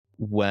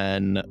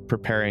when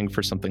preparing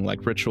for something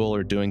like ritual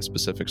or doing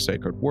specific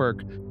sacred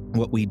work,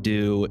 what we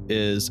do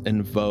is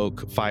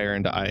invoke fire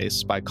and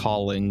ice by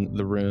calling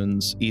the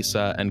runes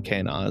Isa and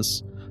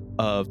Kenaz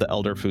of the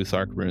Elder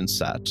Futhark rune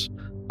set,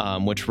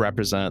 which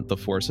represent the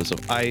forces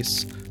of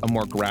ice, a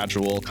more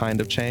gradual kind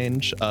of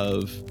change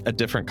of a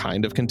different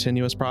kind of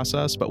continuous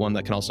process, but one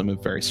that can also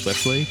move very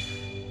swiftly,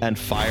 and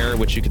fire,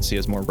 which you can see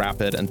as more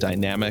rapid and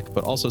dynamic,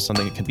 but also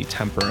something that can be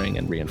tempering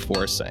and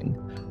reinforcing.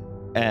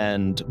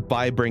 And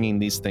by bringing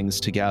these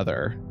things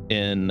together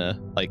in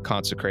like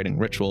consecrating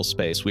ritual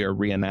space, we are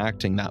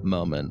reenacting that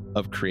moment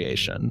of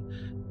creation.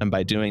 And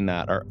by doing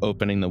that, are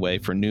opening the way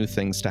for new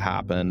things to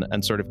happen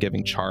and sort of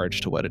giving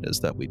charge to what it is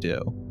that we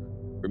do.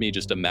 For me,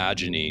 just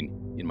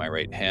imagining in my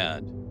right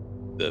hand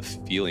the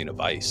feeling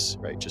of ice,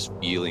 right? Just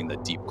feeling the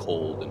deep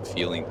cold and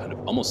feeling kind of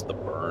almost the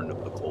burn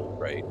of the cold,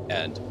 right?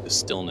 And the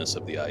stillness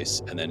of the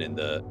ice. And then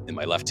in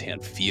my left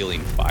hand,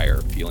 feeling fire,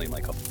 feeling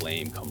like a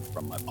flame come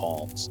from my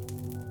palms.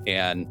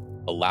 And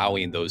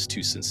allowing those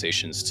two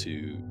sensations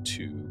to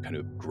kind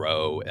of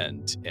grow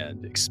and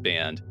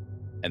expand.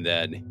 And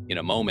then in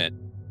a moment,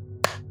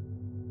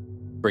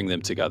 bring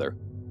them together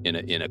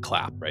in a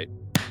clap, right?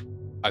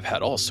 I've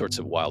had all sorts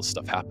of wild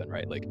stuff happen,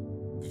 right? Like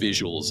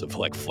visuals of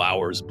like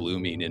flowers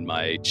blooming in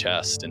my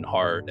chest and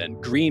heart,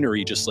 and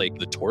greenery, just like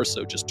the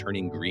torso just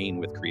turning green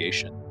with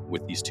creation,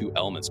 with these two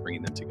elements,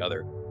 bringing them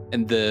together.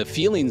 And the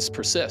feelings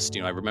persist.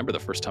 I remember the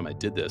first time I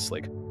did this,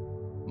 like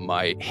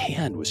my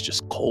hand was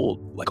just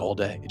cold, like all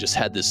day. It just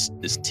had this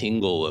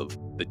tingle of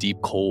the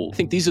deep cold. I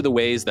think these are the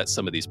ways that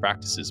some of these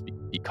practices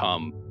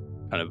become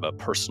kind of a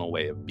personal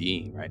way of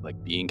being, right?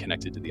 Like being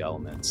connected to the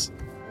elements.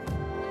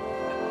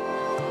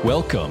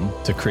 Welcome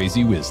to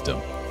Crazy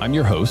Wisdom. I'm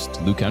your host,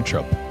 Luke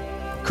Entrup.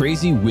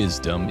 Crazy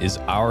Wisdom is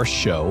our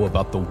show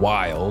about the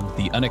wild,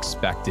 the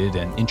unexpected,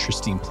 and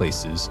interesting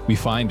places we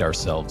find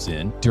ourselves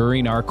in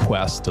during our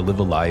quest to live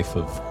a life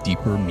of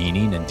deeper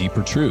meaning and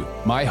deeper truth.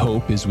 My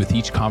hope is with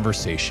each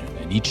conversation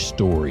and each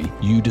story,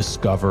 you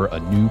discover a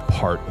new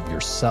part of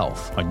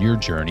yourself on your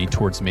journey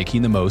towards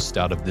making the most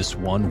out of this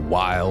one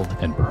wild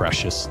and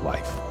precious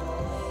life.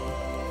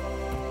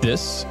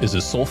 This is a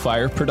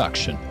Soulfire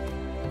production.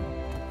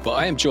 Well,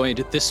 I am joined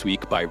this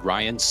week by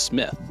Ryan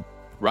Smith.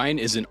 Ryan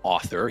is an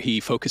author. He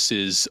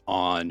focuses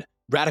on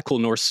radical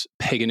Norse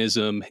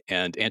paganism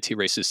and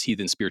anti-racist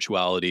heathen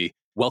spirituality.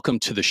 Welcome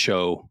to the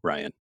show,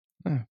 Ryan.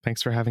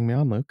 Thanks for having me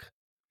on, Luke.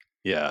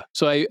 Yeah.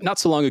 So I, not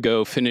so long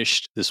ago,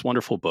 finished this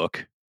wonderful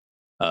book,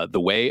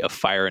 The Way of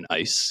Fire and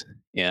Ice.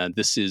 And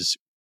this is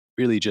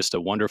really just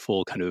a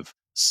wonderful kind of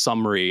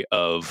summary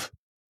of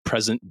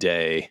present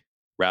day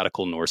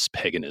radical Norse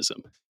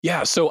paganism.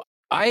 Yeah. So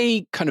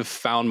I kind of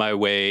found my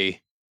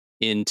way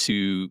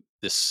into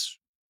this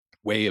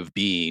way of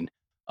being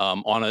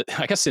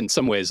I guess in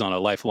some ways on a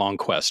lifelong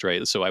quest,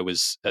 right? So I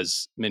was,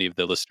 as many of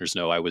the listeners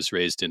know, I was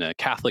raised in a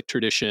Catholic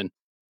tradition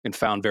and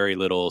found very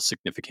little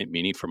significant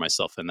meaning for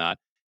myself in that,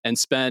 and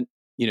spent,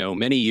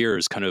 many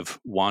years kind of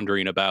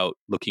wandering about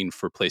looking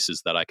for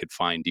places that I could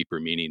find deeper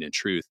meaning and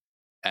truth.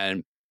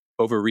 And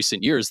over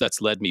recent years,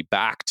 that's led me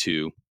back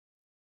to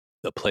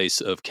the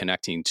place of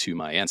connecting to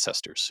my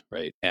ancestors,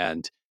 right?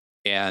 And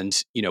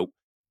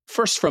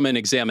first from an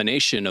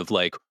examination of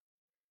like,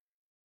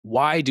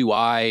 why do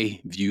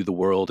I view the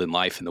world and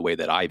life in the way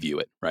that I view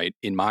it, right?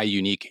 In my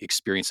unique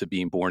experience of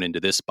being born into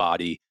this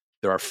body,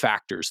 there are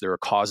factors, there are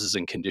causes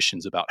and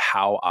conditions about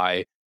how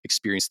I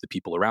experience the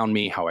people around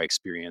me, how I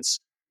experience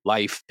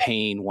life,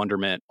 pain,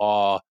 wonderment,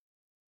 awe,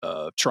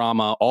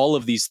 trauma. All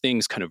of these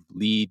things kind of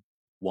lead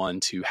one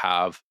to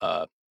have,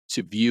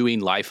 to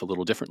viewing life a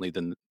little differently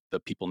than the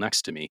people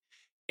next to me.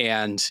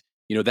 And,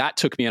 that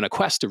took me on a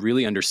quest of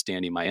really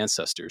understanding my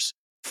ancestors.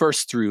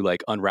 First through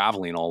like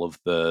unraveling all of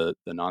the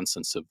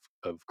nonsense of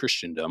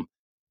Christendom,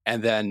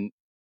 and then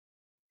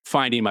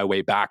finding my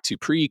way back to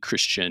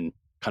pre-Christian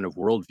kind of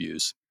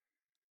worldviews.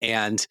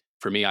 And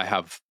for me, I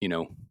have,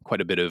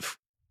 quite a bit of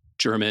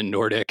German,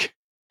 Nordic,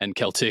 and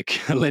Celtic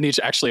lineage,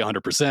 actually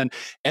 100%.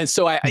 And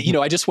so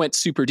I just went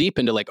super deep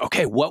into like,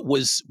 okay, what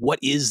was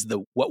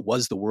the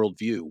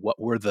worldview? What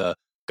were the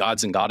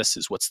gods and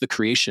goddesses? What's the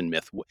creation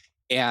myth?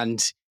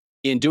 And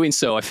in doing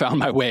so, I found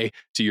my way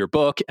to your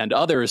book and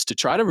others to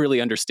try to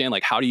really understand,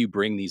 like, how do you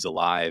bring these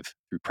alive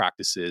through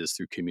practices,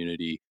 through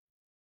community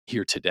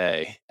here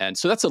today? And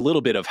so that's a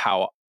little bit of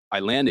how I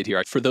landed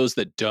here. For those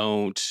that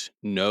don't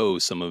know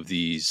some of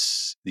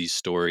these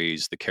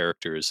stories, the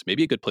characters,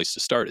 maybe a good place to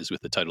start is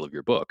with the title of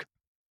your book,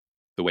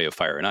 The Way of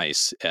Fire and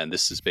Ice. And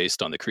this is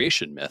based on the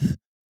creation myth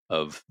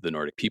of the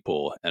Nordic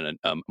people. And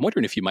I'm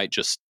wondering if you might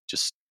just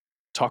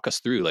talk us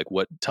through, like,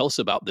 tell us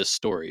about this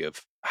story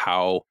of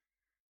how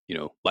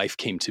life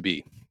came to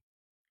be.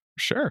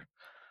 Sure.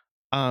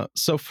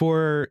 So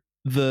for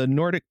the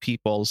Nordic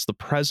peoples, the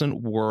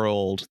present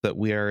world that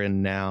we are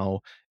in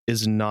now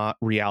is not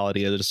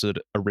reality as it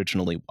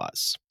originally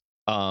was.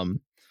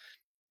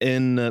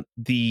 In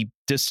the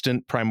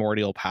distant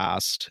primordial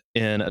past,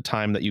 in a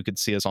time that you could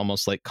see as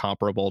almost like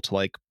comparable to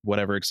like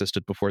whatever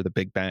existed before the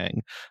Big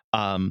Bang,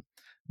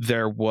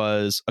 there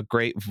was a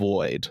great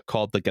void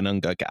called the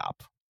Ganunga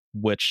Gap.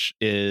 which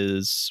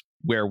is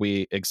where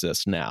we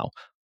exist now.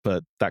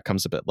 But that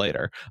comes a bit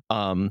later.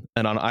 And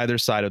on either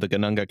side of the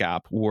Gununga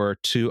Gap were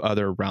two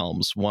other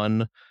realms.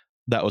 One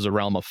that was a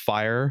realm of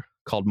fire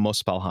called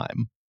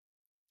Muspelheim,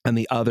 and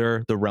the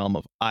other, the realm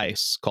of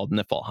ice called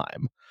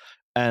Niflheim.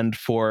 And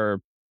for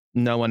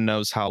no one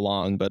knows how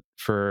long, but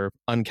for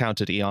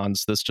uncounted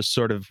eons, this just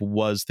sort of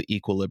was the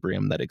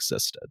equilibrium that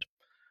existed.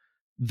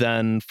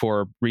 Then,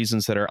 for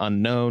reasons that are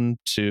unknown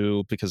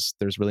to, because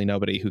there's really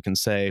nobody who can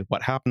say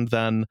what happened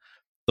then,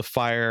 the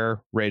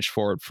fire raged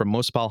forward from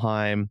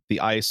Muspelheim, the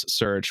ice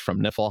surged from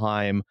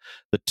Niflheim,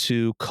 the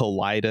two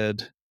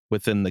collided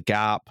within the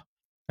gap,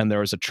 and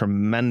there was a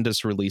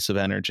tremendous release of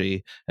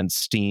energy and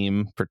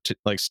steam,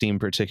 like steam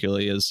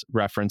particularly is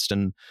referenced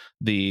in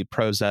the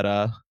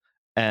Prozetta,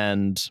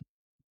 and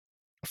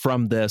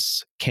from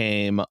this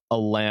came a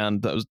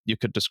land that you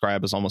could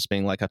describe as almost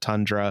being like a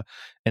tundra,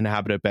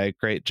 inhabited by a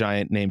great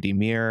giant named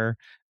Ymir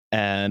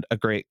and a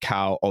great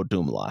cow,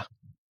 Odumla.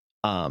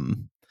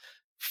 Um,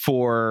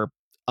 for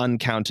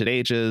uncounted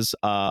ages,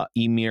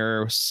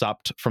 Ymir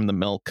supped from the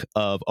milk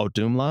of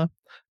Odumla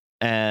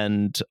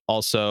and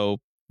also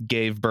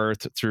gave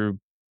birth through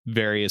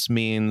various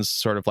means,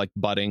 sort of like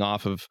budding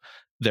off of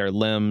their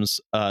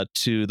limbs,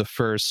 to the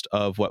first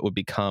of what would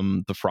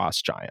become the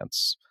frost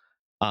giants,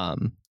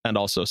 and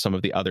also some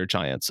of the other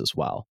giants as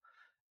well.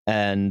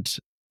 And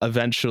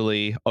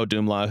eventually,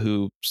 Odumla,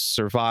 who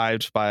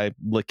survived by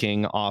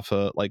licking off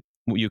like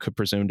what you could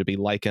presume to be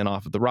lichen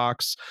off of the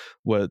rocks,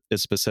 what it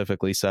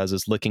specifically says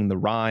is licking the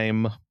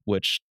rime,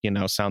 which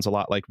sounds a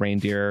lot like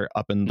reindeer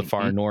up in the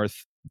far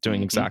north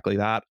doing exactly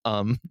that.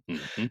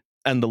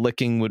 And the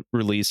licking would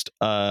released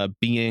a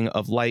being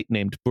of light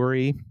named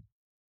Buri.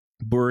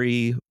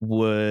 Buri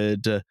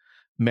would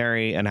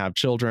marry and have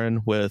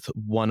children with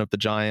one of the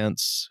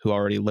giants who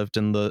already lived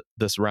in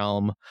this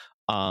realm.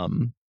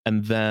 And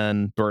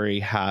then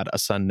Buri had a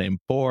son named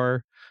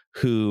Bor,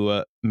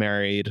 who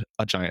married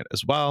a giant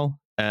as well.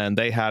 And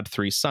they had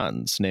three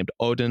sons named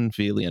Odin,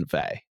 Vili, and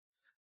Ve.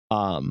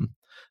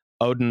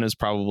 Odin is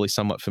probably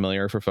somewhat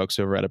familiar for folks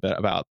who have read a bit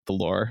about the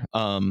lore.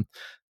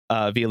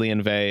 Vili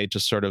and Ve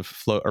just sort of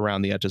float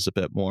around the edges a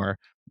bit more.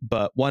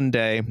 But one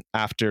day,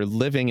 after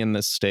living in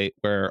this state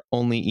where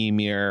only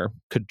Ymir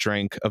could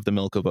drink of the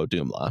milk of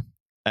Odumla,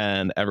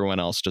 and everyone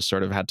else just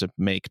sort of had to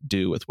make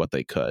do with what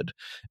they could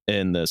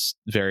in this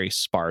very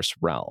sparse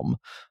realm,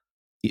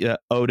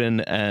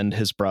 Odin and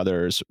his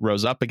brothers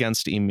rose up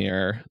against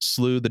Ymir,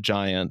 slew the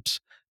giant,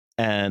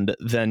 and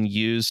then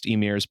used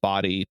Ymir's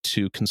body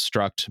to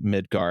construct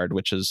Midgard,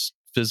 which is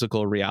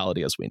physical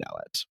reality as we know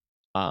it.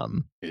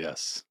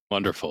 Yes,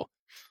 wonderful.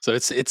 So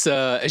it's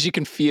as you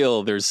can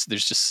feel, there's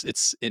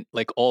just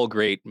like all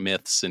great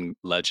myths and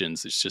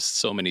legends. There's just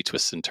so many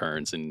twists and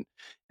turns,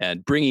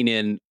 and bringing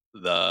in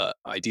the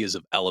ideas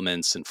of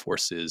elements and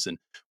forces. And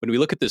when we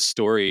look at this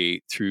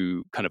story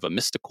through kind of a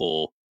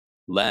mystical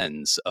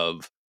lens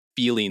of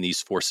feeling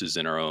these forces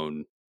in our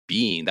own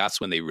being, that's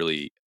when they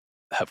really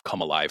have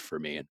come alive for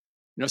me. And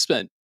I've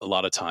spent a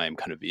lot of time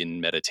kind of in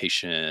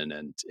meditation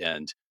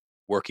and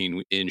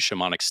working in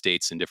shamanic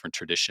states in different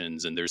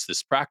traditions, and there's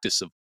this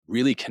practice of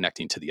really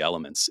connecting to the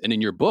elements. And in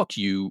your book,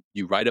 you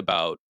write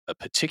about a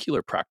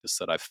particular practice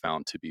that I've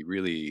found to be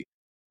really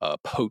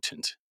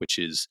potent, which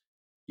is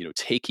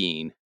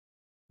taking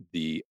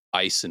the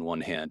ice in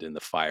one hand and the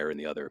fire in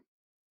the other.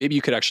 Maybe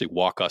you could actually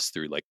walk us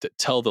through, like, to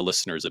tell the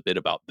listeners a bit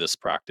about this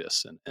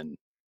practice, and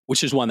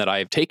which is one that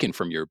I've taken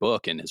from your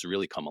book and has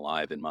really come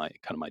alive in my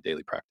kind of my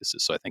daily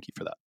practices. So I thank you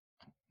for that.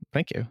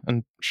 Thank you.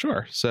 And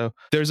sure. So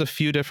there's a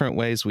few different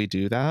ways we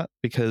do that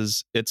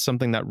because it's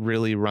something that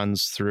really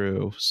runs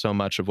through so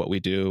much of what we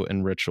do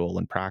in ritual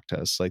and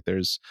practice. Like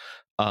there's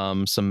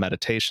some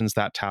meditations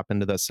that tap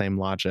into that same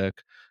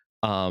logic.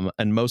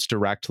 And most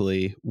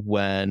directly,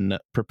 when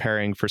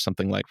preparing for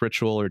something like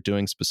ritual or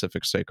doing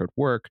specific sacred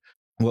work,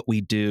 what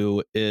we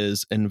do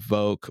is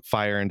invoke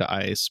fire and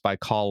ice by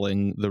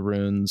calling the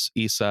runes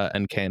Isa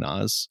and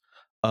Kenaz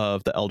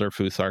of the Elder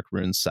Futhark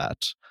rune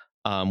set,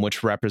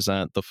 which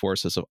represent the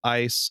forces of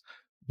ice,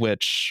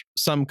 which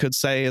some could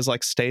say is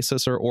like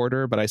stasis or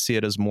order, but I see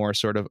it as more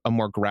sort of a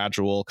more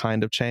gradual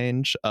kind of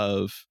change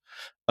of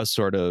a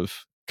sort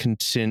of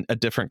a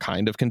different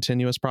kind of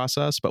continuous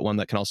process, but one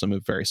that can also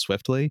move very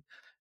swiftly.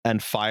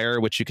 And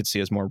fire, which you could see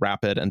as more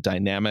rapid and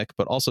dynamic,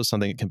 but also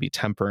something that can be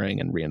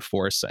tempering and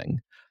reinforcing.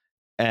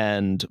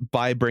 And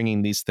by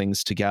bringing these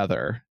things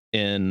together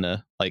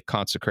in like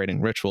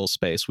consecrating ritual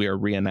space, we are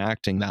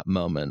reenacting that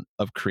moment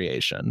of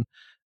creation.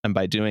 And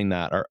by doing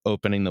that, are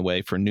opening the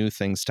way for new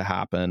things to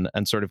happen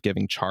and sort of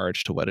giving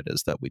charge to what it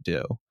is that we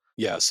do.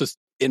 Yeah. So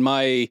in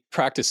my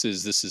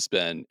practices, this has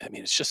been,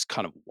 it's just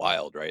kind of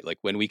wild, right? Like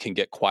when we can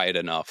get quiet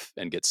enough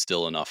and get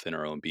still enough in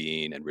our own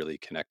being and really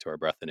connect to our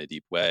breath in a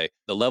deep way,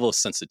 the level of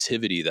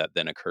sensitivity that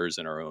then occurs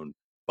in our own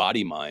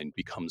body mind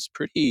becomes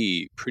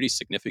pretty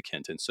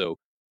significant. And so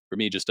for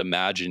me, just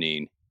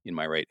imagining in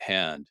my right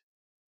hand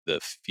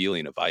the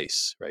feeling of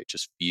ice, right?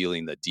 Just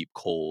feeling the deep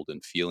cold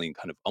and feeling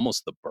kind of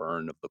almost the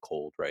burn of the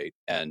cold, right?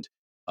 And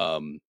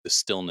the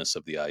stillness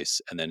of the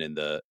ice, and then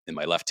in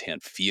my left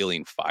hand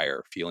feeling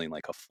fire, feeling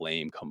like a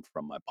flame come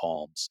from my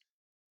palms,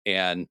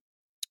 and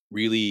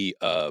really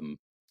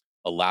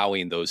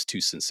allowing those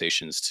two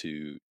sensations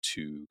to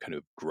kind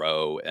of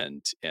grow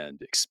and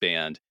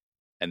expand,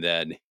 and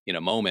then in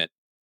a moment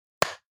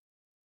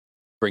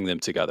bring them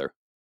together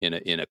in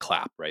a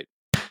clap, right?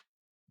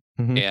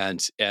 Hmm.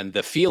 And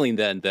the feeling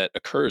then that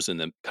occurs in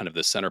the kind of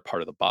the center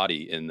part of the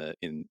body in the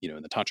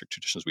tantric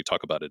traditions, we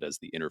talk about it as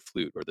the inner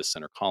flute or the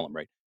center column,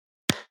 right?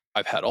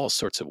 I've had all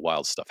sorts of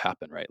wild stuff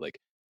happen, right? Like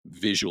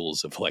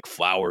visuals of like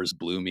flowers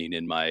blooming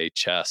in my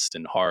chest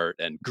and heart,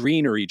 and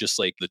greenery, just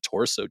like the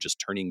torso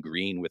just turning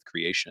green with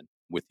creation,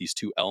 with these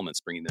two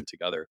elements bringing them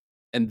together.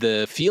 And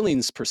the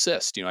feelings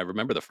persist. I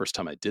remember the first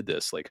time I did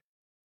this, like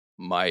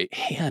my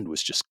hand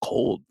was just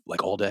cold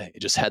like all day.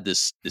 It just had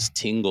this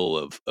tingle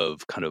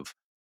of kind of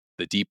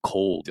the deep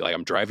cold. Like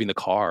I'm driving the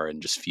car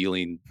and just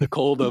feeling the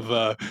cold of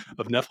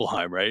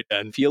Niflheim, right?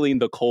 And feeling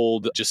the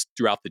cold just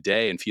throughout the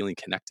day and feeling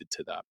connected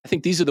to that. I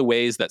think these are the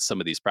ways that some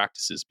of these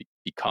practices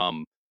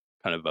become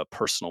kind of a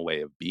personal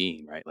way of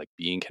being, right? Like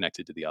being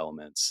connected to the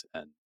elements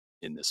and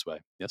in this way.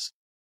 Yes.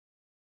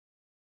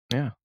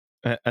 Yeah.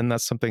 And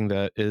that's something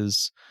that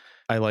is,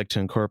 I like to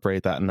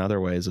incorporate that in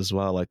other ways as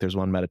well. Like there's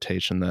one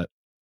meditation that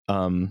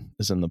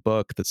is in the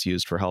book that's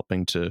used for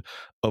helping to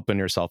open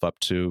yourself up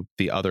to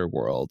the other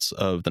worlds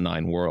of the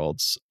 9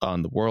 worlds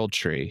on the world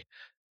tree.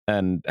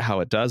 And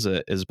how it does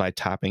it is by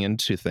tapping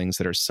into things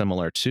that are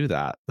similar to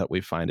that we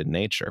find in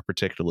nature,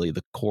 particularly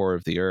the core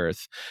of the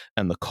earth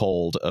and the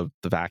cold of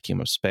the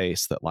vacuum of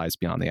space that lies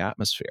beyond the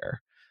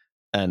atmosphere.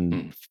 And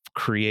Mm,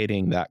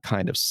 creating that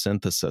kind of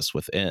synthesis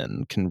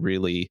within can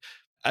really,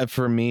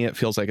 for me, it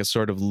feels like it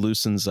sort of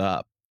loosens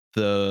up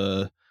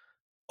the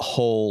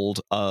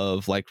hold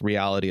of like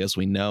reality as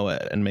we know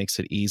it and makes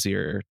it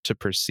easier to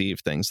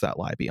perceive things that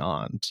lie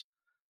beyond.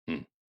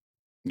 mm.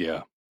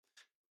 Yeah.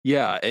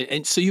 Yeah.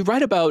 And so you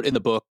write about in the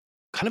book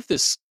kind of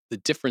the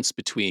difference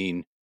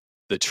between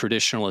the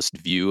traditionalist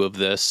view of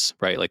this,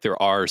 right? Like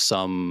there are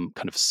some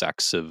kind of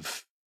sects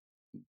of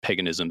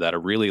paganism that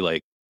are really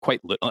like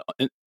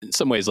in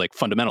some ways like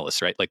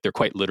fundamentalists, right? Like they're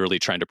quite literally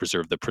trying to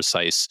preserve the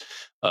precise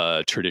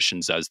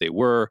traditions as they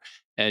were.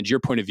 And your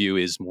point of view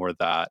is more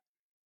that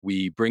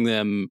we bring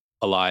them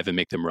alive and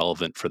make them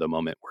relevant for the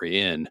moment we're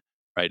in,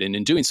 right? And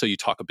in doing so, you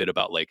talk a bit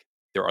about like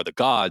there are the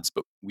gods,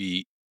 but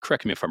we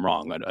correct me if I'm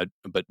wrong,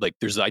 but like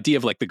there's the idea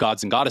of like the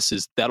gods and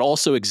goddesses that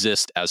also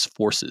exist as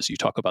forces. You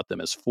talk about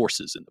them as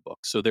forces in the book,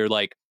 so they're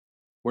like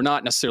we're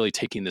not necessarily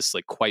taking this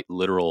like quite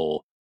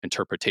literal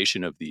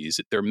interpretation of these.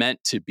 They're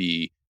meant to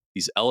be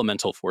these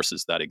elemental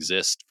forces that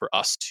exist for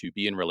us to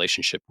be in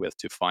relationship with,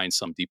 to find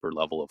some deeper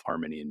level of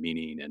harmony and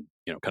meaning and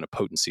kind of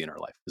potency in our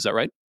life. Is that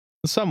right?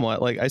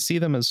 Somewhat like I see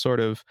them as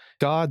sort of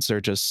gods are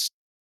just,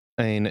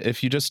 I mean,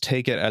 if you just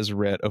take it as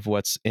writ of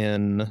what's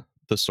in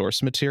the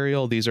source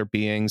material, these are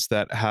beings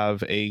that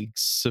have a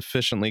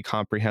sufficiently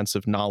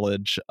comprehensive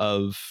knowledge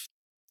of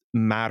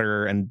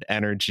matter and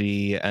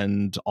energy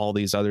and all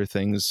these other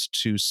things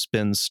to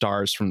spin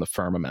stars from the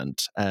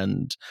firmament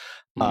and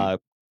Mm, uh,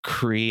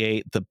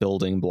 create the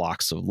building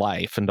blocks of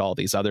life and all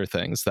these other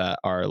things that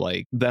are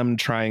like them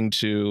trying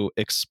to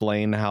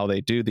explain how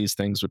they do these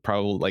things would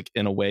probably like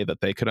in a way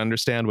that they could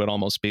understand would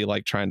almost be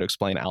like trying to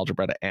explain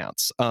algebra to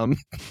ants.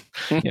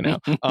 You know,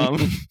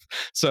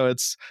 so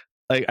it's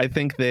like I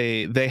think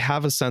they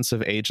have a sense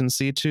of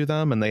agency to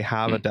them and they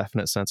have a mm,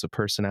 definite sense of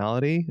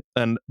personality.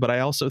 And but I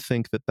also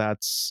think that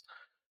that's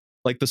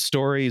like the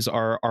stories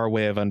are our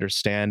way of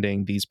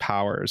understanding these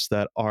powers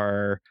that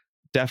are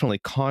definitely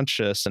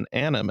conscious and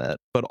animate,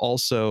 but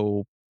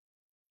also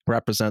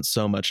represent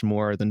so much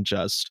more than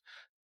just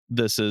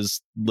this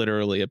is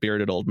literally a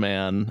bearded old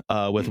man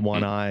with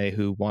one mhm. eye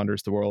who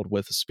wanders the world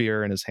with a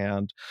spear in his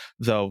hand.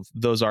 Though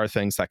those are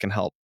things that can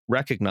help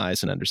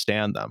recognize and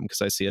understand them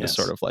because I see it as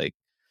sort Yes. of like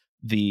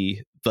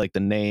the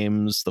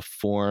names, the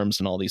forms,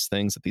 and all these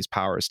things that these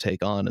powers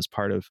take on as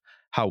part of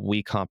how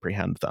we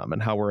comprehend them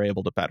and how we're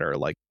able to better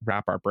like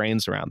wrap our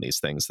brains around these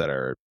things that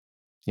are,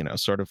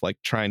 sort of like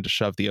trying to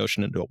shove the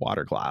ocean into a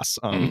water glass.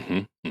 Hmm.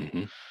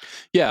 Hmm.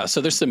 Yeah.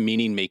 So there's some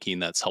meaning making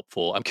that's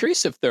helpful. I'm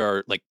curious if there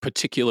are like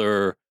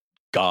particular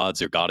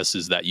gods or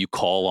goddesses that you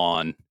call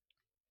on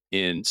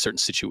in certain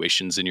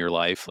situations in your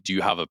life. Do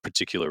you have a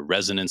particular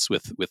resonance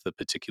with a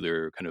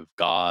particular kind of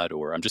god,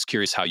 or I'm just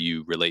curious how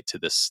you relate to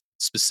this,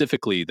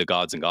 specifically the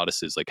gods and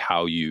goddesses, like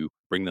how you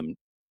bring them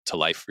to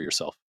life for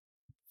yourself.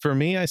 For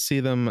me, I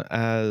see them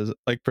as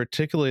like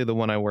particularly the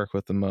one I work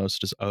with the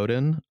most is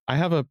Odin. I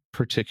have a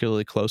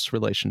particularly close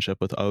relationship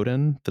with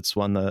Odin. That's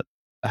one that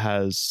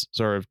has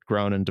sort of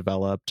grown and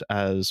developed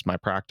as my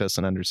practice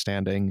and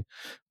understanding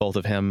both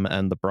of him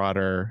and the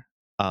broader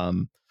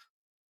um,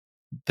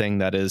 thing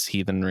that is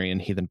heathenry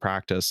and heathen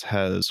practice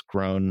has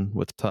grown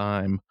with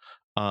time.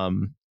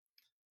 Um,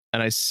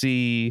 and I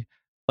see,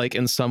 like,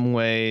 in some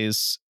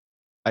ways,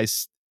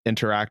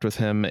 interact with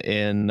him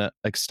in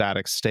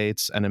ecstatic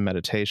states and in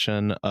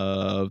meditation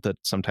of that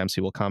sometimes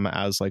he will come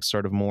as like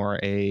sort of more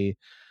a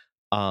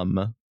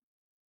um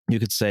you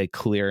could say,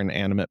 clear and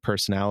animate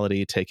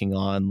personality taking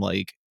on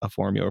like a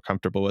form you're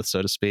comfortable with,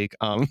 so to speak.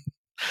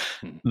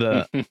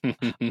 The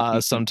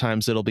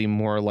Sometimes it'll be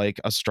more like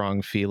a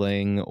strong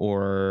feeling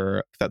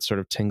or that sort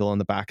of tingle in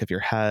the back of your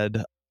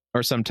head.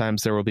 Or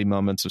sometimes there will be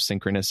moments of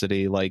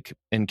synchronicity, like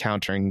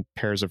encountering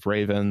pairs of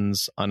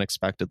ravens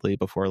unexpectedly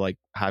before like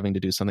having to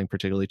do something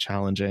particularly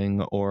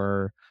challenging.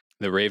 Or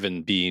the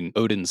raven being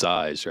Odin's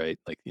eyes, right?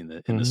 Like in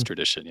this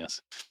tradition,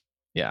 yes.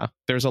 Yeah,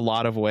 there's a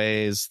lot of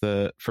ways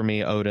that, for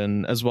me,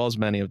 Odin, as well as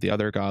many of the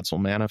other gods, will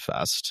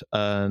manifest.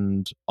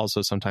 And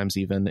also sometimes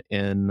even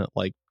in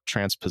like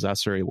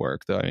transpossessory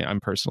work, though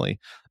I'm personally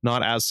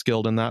not as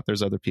skilled in that.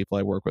 There's other people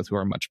I work with who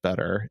are much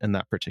better in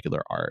that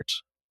particular art.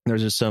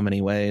 There's just so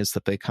many ways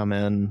that they come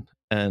in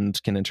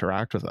and can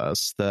interact with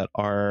us that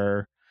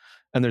are,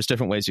 and there's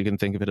different ways you can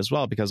think of it as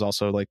well, because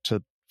also like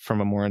from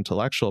a more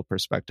intellectual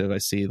perspective, I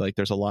see like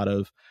there's a lot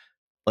of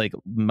like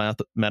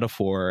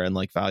metaphor and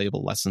like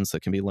valuable lessons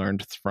that can be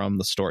learned from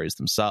the stories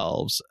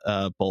themselves,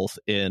 both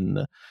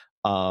in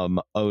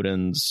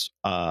Odin's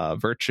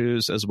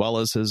virtues as well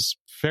as his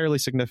fairly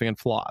significant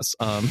flaws.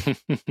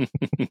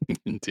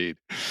 Indeed.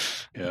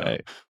 Yeah.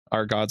 Right.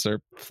 Our gods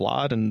are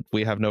flawed, and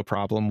we have no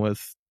problem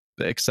with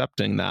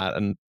accepting that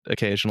and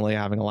occasionally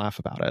having a laugh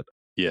about it.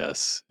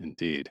 Yes,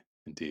 indeed.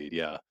 Indeed.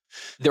 Yeah.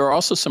 There are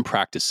also some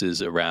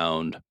practices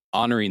around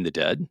honoring the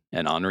dead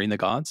and honoring the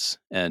gods.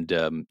 And,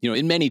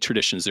 in many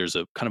traditions, there's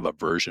a kind of a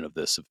version of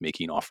this, of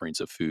making offerings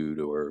of food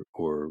or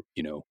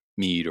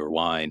mead or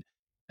wine.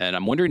 And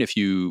I'm wondering if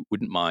you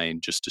wouldn't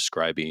mind just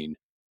describing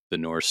the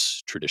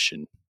Norse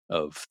tradition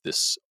of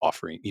this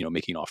offering,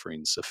 making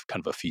offerings of kind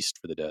of a feast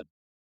for the dead.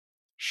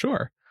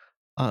 Sure.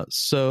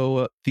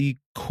 So the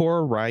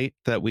core rite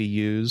that we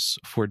use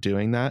for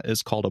doing that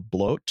is called a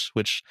blot,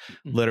 which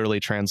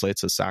literally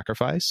translates as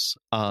sacrifice.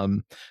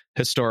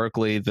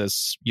 Historically,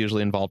 this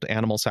usually involved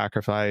animal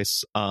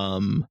sacrifice.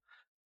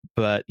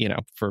 But,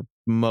 for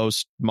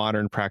most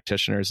modern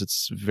practitioners,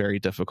 it's very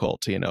difficult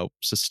to,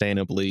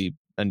 sustainably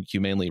and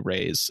humanely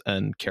raise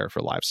and care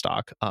for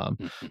livestock.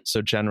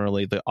 So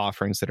generally, the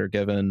offerings that are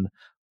given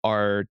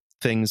are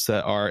things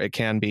that it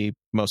can be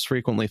most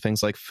frequently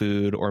things like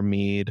food or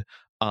mead,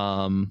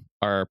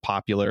 are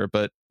popular,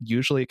 but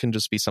usually it can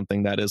just be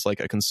something that is like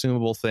a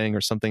consumable thing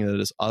or something that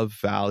is of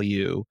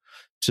value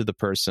to the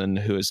person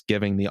who is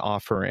giving the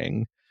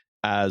offering,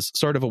 as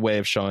sort of a way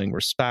of showing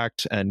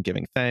respect and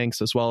giving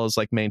thanks, as well as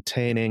like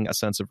maintaining a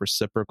sense of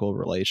reciprocal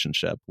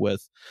relationship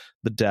with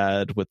the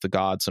dead, with the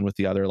gods, and with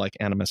the other like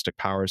animistic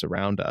powers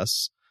around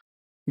us.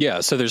 Yeah,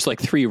 so there's like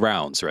 3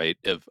 rounds, right,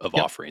 of Yep.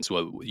 offerings.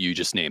 Well, you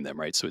just named them,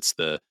 right? So it's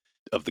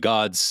of the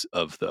gods,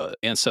 of the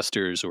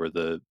ancestors or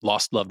the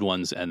lost loved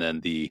ones, and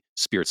then the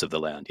spirits of the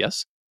land.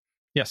 Yes?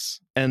 Yes.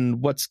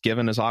 And what's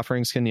given as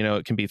offerings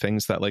it can be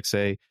things that, like,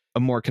 say, a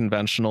more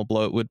conventional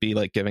bloat would be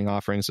like giving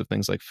offerings of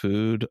things like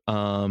food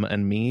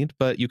and mead.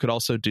 But you could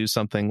also do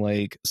something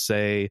like,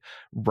 say,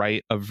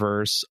 write a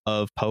verse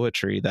of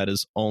poetry that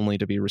is only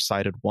to be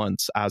recited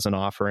once as an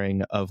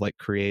offering of like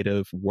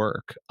creative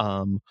work.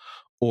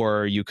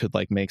 Or you could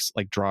like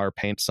draw or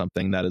paint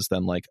something that is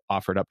then like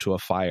offered up to a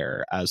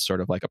fire as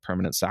sort of like a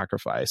permanent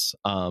sacrifice.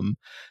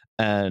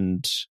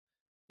 And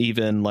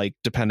even like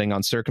depending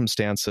on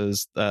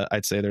circumstances,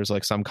 I'd say there's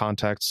like some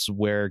contexts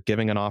where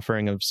giving an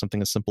offering of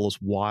something as simple as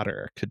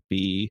water could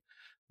be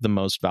the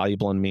most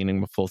valuable and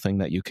meaningful thing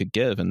that you could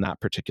give in that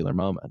particular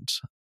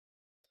moment.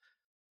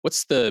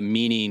 What's the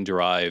meaning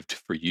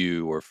derived for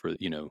you or for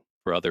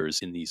others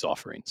in these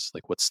offerings?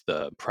 Like, what's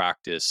the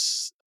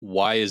practice?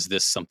 Why is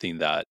this something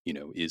that,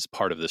 is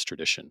part of this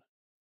tradition?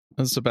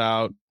 It's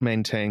about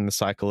maintaining the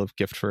cycle of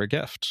gift for a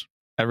gift.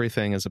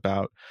 Everything is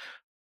about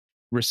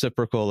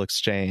reciprocal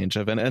exchange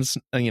of, and it's,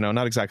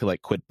 not exactly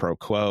like quid pro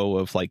quo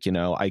of like,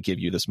 I give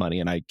you this money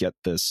and I get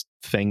this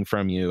thing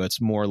from you. It's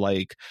more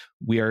like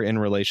we are in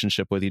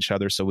relationship with each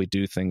other, so we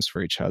do things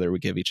for each other, we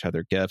give each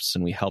other gifts,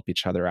 and we help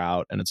each other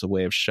out, and it's a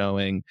way of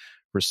showing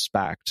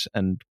respect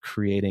and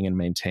creating and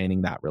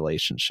maintaining that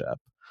relationship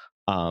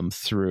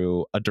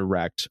through a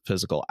direct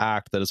physical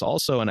act that is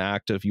also an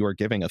act of you are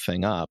giving a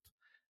thing up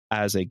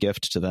as a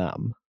gift to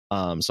them.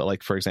 So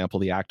like, for example,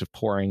 the act of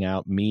pouring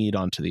out mead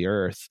onto the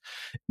earth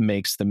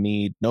makes the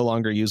mead no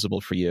longer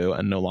usable for you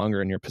and no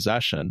longer in your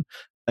possession.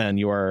 And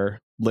you are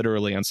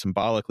literally and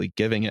symbolically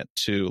giving it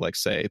to, like,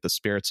 say, the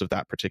spirits of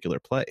that particular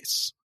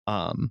place.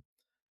 And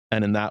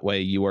in that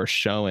way, you are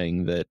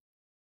showing that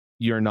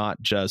you're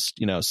not just,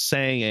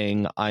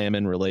 saying I am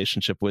in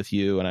relationship with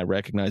you and I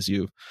recognize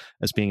you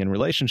as being in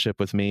relationship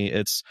with me.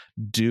 It's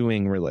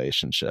doing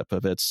relationship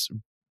of it's,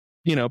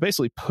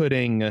 basically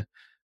putting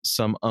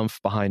some oomph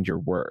behind your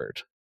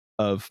word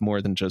of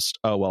more than just,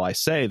 oh, well, I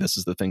say this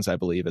is the things I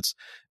believe. It's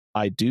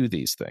I do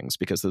these things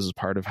because this is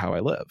part of how I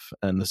live.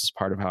 And this is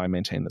part of how I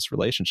maintain this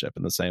relationship,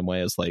 in the same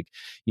way as like,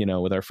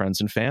 with our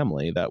friends and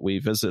family, that we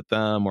visit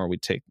them or we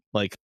take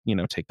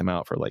take them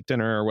out for like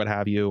dinner or what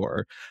have you,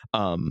 or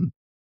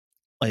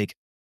like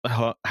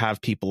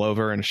have people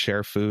over and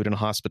share food and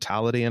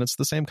hospitality. And it's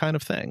the same kind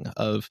of thing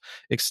of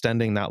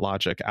extending that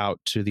logic out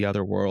to the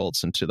other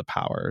worlds and to the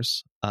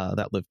powers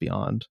that live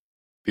beyond.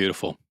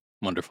 Beautiful.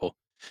 Wonderful.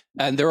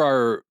 And there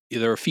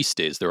are feast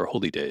days, there are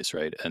holy days,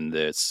 right? And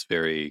it's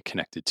very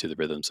connected to the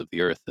rhythms of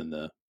the earth and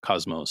the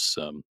cosmos.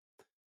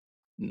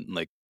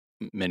 Like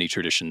many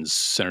traditions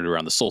centered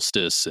around the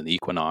solstice and the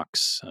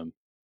equinox.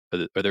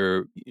 Are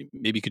there,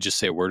 maybe you could just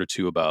say a word or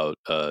two about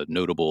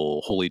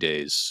notable holy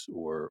days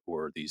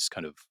or these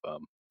kind of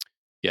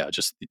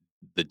just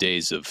the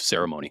days of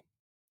ceremony.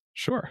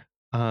 Sure.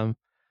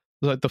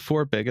 Like the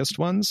four biggest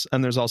ones,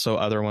 and there's also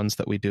other ones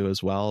that we do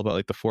as well, but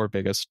like the four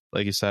biggest,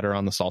 like you said, are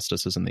on the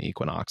solstices and the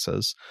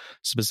equinoxes,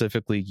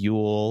 specifically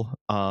Yule,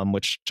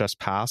 which just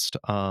passed,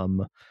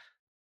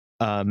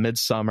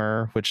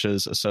 Midsummer, which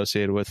is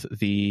associated with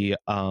the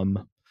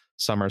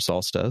summer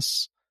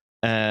solstice,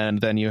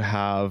 and then you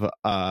have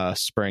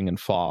spring and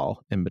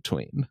fall in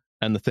between.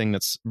 And the thing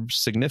that's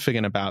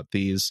significant about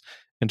these,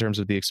 in terms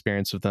of the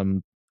experience of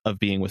them, of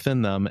being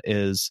within them,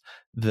 is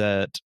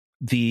that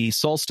the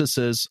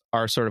solstices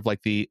are sort of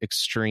like the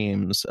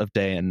extremes of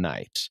day and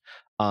night.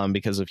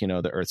 Because of,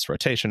 the Earth's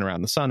rotation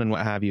around the sun and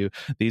what have you.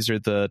 These are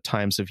the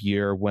times of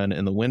year when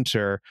in the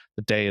winter,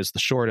 the day is the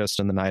shortest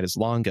and the night is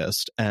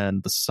longest.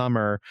 And the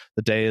summer,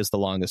 the day is the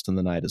longest and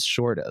the night is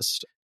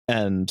shortest.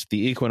 And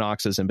the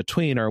equinoxes in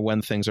between are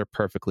when things are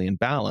perfectly in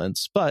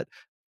balance, but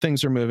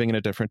things are moving in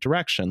a different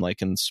direction.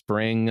 Like in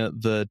spring,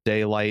 the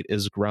daylight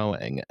is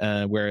growing,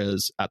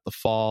 whereas at the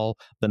fall,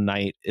 the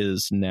night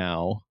is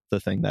now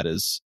the thing that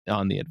is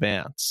on the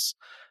advance.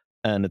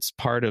 And it's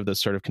part of this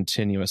sort of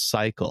continuous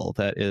cycle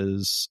that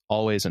is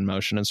always in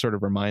motion and sort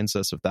of reminds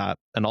us of that.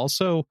 And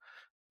also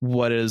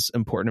what is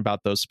important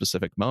about those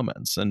specific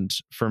moments. And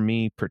for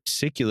me,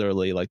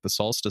 particularly, like the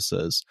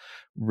solstices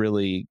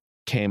really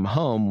came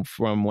home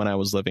from when I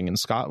was living in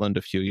Scotland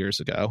a few years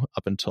ago,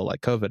 up until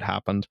like COVID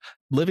happened,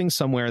 living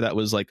somewhere that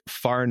was like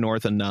far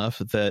north enough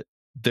that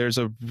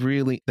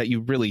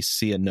you really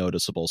see a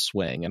noticeable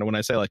swing. And when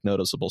I say like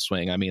noticeable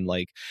swing, I mean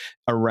like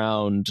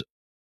around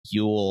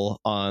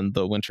Yule on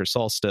the winter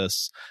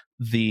solstice,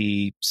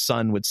 the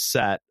sun would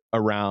set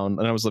around,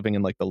 and I was living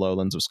in like the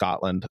lowlands of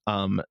Scotland,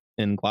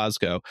 in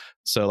Glasgow,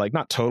 so like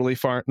not totally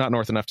far, not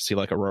north enough to see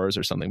like auroras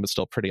or something, but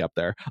still pretty up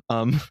there.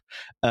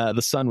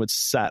 The sun would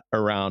set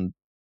around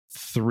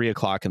 3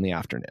 o'clock in the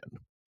afternoon,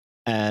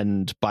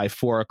 and by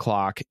 4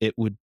 o'clock it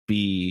would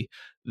be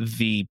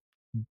the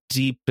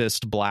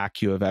deepest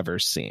black you have ever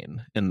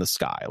seen in the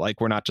sky. Like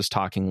we're not just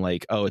talking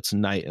like, oh, it's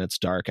night and it's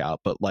dark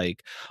out, but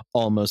like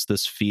almost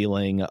this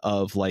feeling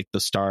of like the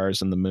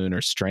stars and the moon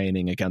are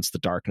straining against the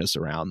darkness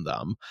around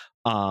them.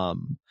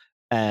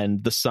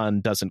 And the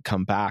sun doesn't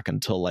come back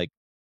until like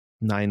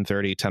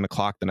 9:30, 10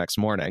 o'clock the next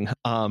morning.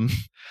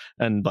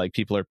 And like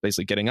people are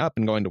basically getting up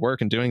and going to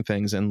work and doing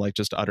things in like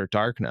just utter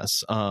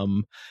darkness.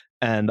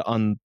 And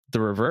on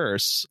the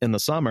reverse, in the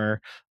summer,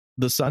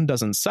 the sun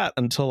doesn't set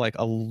until like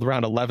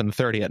around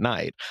 11:30 at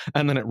night,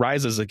 and then it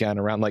rises again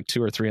around like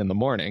 2 or 3 in the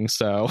morning.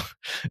 So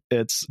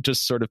it's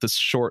just sort of this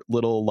short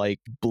little like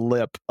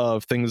blip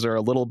of things are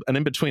a little, and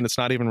in between it's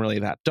not even really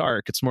that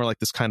dark. It's more like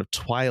this kind of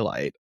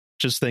twilight.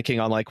 Just thinking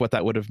on like what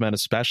that would have meant,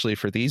 especially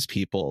for these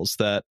peoples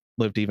that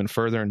lived even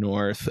further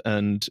north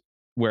and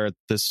where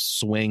this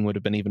swing would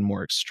have been even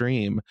more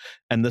extreme.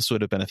 And this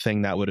would have been a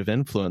thing that would have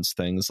influenced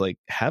things like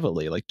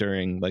heavily, like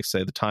during, like,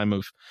 say, the time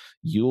of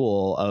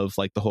Yule of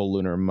like the whole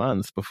lunar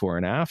month before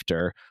and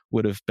after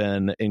would have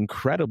been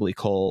incredibly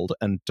cold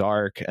and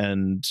dark.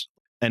 And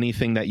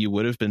anything that you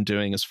would have been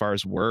doing as far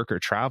as work or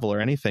travel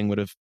or anything would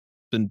have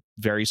been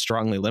very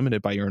strongly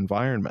limited by your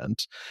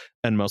environment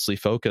and mostly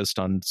focused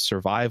on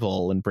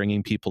survival and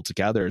bringing people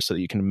together so that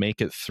you can make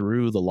it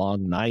through the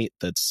long night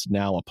that's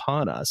now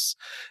upon us.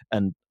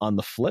 And on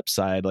the flip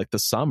side, like the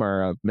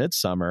summer of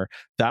midsummer,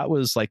 that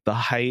was like the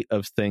height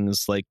of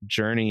things like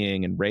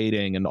journeying and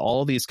raiding and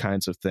all these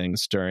kinds of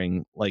things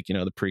during like,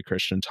 the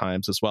pre-Christian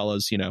times, as well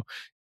as,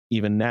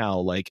 even now,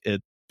 like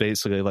it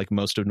basically like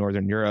most of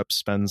Northern Europe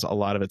spends a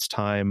lot of its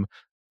time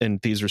in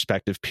these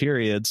respective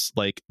periods,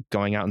 like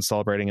going out and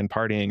celebrating and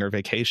partying or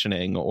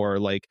vacationing or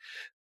like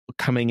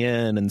coming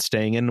in and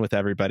staying in with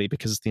everybody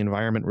because the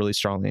environment really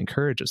strongly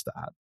encourages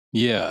that.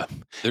 Yeah.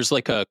 There's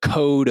like a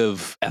code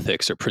of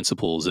ethics or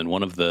principles, and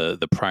one of the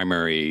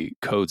primary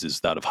codes is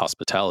that of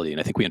hospitality.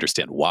 And I think we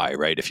understand why,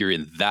 right? If you're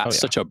in that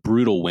such a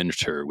brutal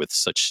winter with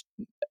such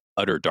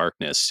utter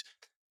darkness,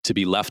 to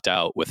be left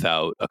out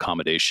without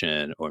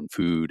accommodation or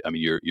food, I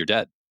mean, you're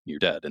dead. You're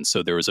dead. And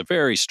so there was a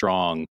very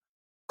strong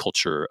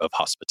culture of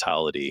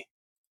hospitality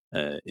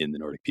in the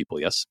Nordic people.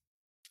 Yes.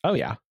 Oh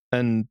yeah.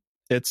 And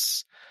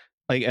it's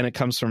like, and it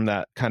comes from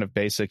that kind of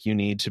basic, you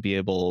need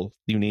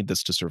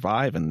this to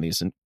survive in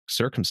these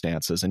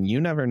circumstances. And you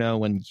never know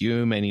when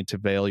you may need to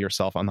bail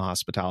yourself on the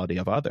hospitality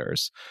of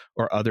others,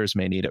 or others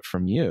may need it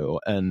from you.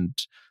 And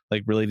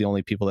like really the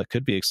only people that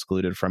could be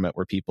excluded from it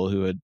were people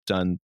who had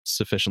done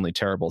sufficiently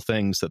terrible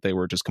things that they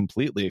were just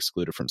completely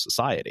excluded from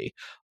society.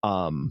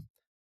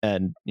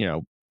 And,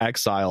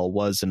 exile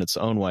was in its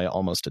own way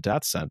almost a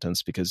death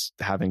sentence, because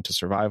having to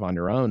survive on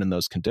your own in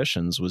those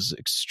conditions was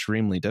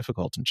extremely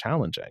difficult and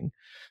challenging.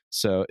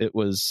 So it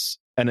was,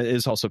 and it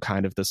is also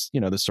kind of this,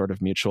 this sort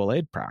of mutual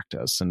aid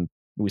practice. And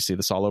we see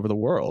this all over the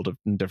world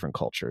in different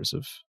cultures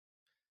of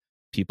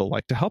people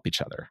like to help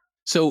each other.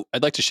 So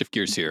I'd like to shift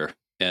gears here.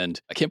 And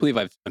I can't believe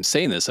I'm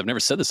saying this. I've never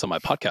said this on my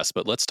podcast,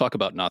 but let's talk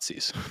about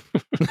Nazis.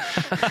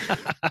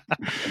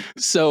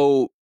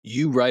 So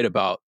you write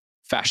about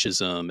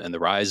fascism and the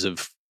rise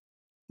of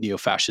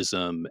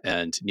neo-fascism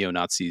and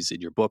neo-Nazis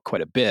in your book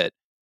quite a bit.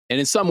 And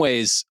in some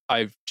ways,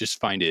 I just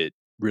find it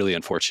really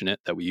unfortunate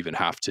that we even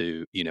have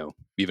to,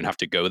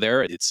 go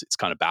there. It's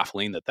kind of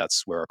baffling that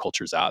that's where our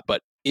culture's at.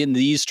 But in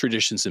these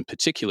traditions in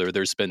particular,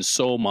 there's been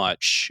so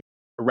much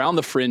around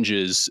the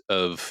fringes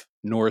of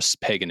Norse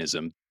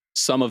paganism.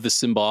 Some of the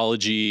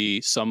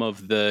symbology, some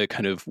of the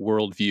kind of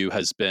worldview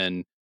has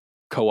been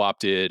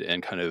co-opted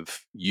and kind of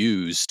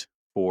used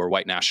for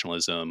white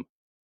nationalism,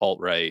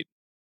 alt-right,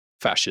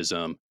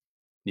 fascism,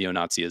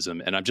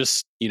 neo-Nazism. And I'm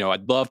just,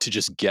 I'd love to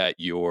just get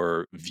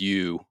your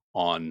view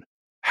on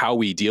how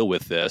we deal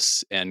with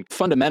this and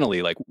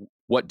fundamentally, like,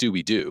 what do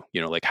we do?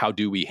 Like, how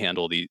do we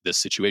handle this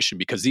situation?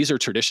 Because these are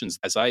traditions.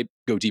 As I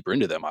go deeper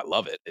into them, I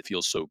love it. It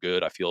feels so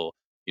good. I feel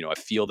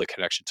the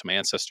connection to my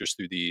ancestors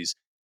through these.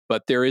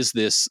 But there is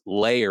this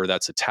layer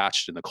that's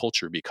attached in the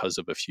culture because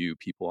of a few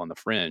people on the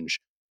fringe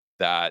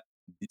that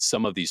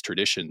some of these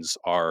traditions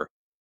are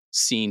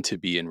seen to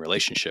be in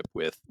relationship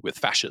with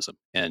fascism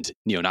and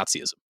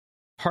neo-Nazism.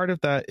 Part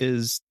of that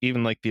is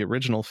even like the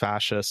original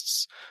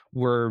fascists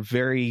were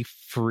very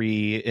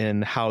free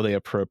in how they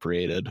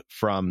appropriated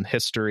from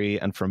history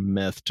and from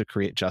myth to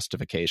create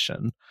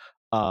justification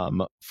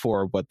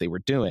for what they were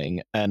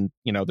doing. And,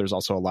 there's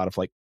also a lot of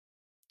like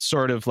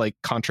sort of like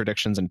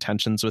contradictions and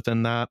tensions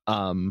within that.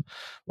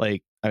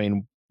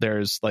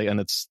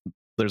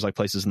 There's like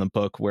places in the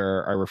book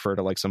where I refer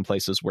to like some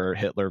places where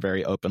Hitler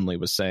very openly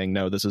was saying,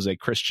 no, this is a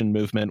Christian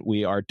movement.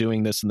 We are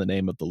doing this in the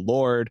name of the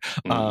Lord.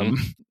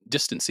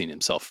 Distancing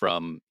himself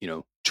from,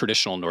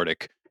 traditional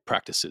Nordic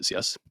practices.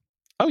 Yes.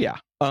 Oh, yeah.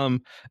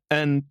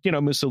 And,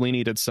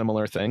 Mussolini did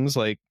similar things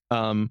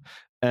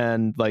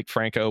and like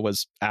Franco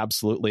was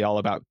absolutely all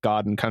about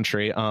God and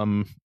country.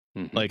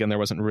 And there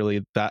wasn't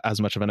really that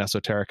as much of an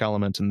esoteric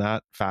element in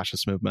that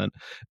fascist movement.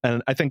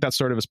 And I think that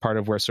sort of is part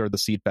of where sort of the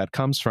seedbed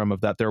comes from,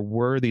 of that there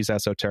were these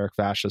esoteric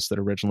fascists that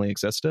originally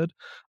existed,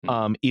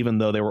 even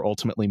though they were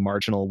ultimately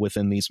marginal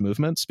within these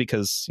movements,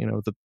 because,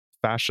 the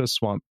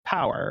fascists want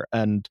power,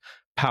 and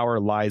power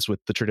lies with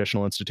the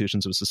traditional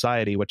institutions of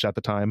society, which at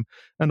the time,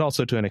 and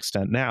also to an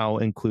extent now,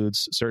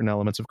 includes certain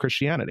elements of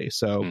Christianity.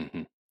 So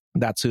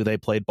that's who they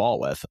played ball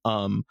with.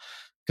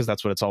 Because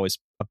that's what it's always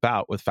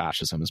about with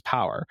fascism, is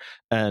power.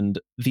 And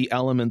the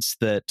elements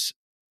that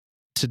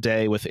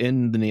today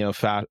within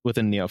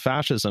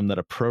neo-fascism that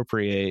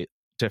appropriate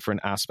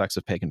different aspects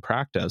of pagan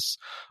practice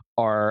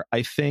are,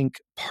 I think,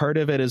 part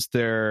of it is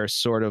they're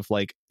sort of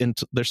like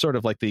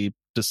the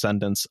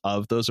descendants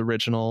of those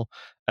original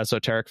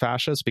esoteric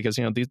fascists, because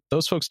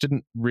those folks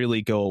didn't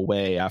really go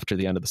away after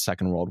the end of the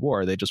Second World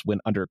War. They just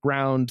went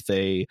underground.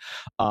 They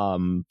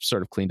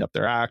sort of cleaned up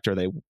their act,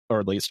 or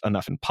at least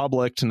enough in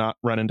public to not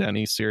run into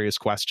any serious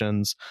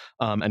questions,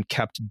 and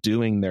kept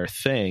doing their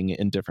thing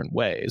in different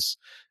ways.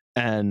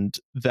 And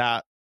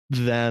that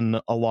then,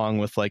 along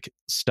with like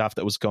stuff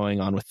that was going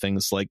on with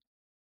things like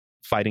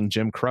fighting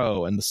Jim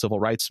Crow and the civil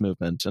rights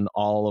movement and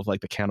all of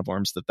like the can of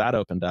worms that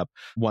opened up,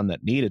 one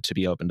that needed to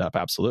be opened up,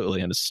 absolutely,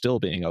 and is still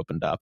being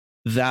opened up,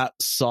 that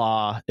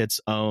saw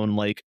its own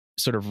like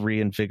sort of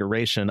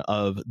reinvigoration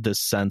of this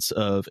sense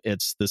of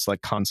this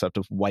like concept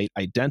of white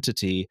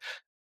identity.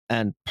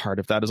 And part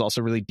of that is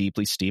also really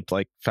deeply steeped,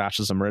 like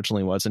fascism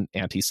originally was, in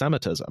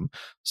anti-Semitism.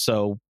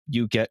 So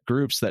you get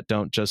groups that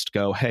don't just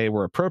go, hey,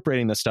 we're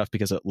appropriating this stuff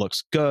because it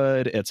looks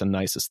good, it's a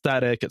nice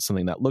aesthetic, it's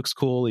something that looks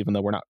cool, even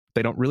though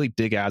they don't really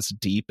dig as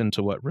deep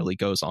into what really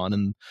goes on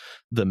in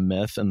the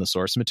myth and the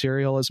source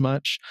material as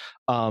much.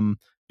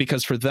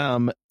 Because for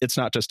them, it's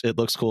not just it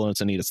looks cool and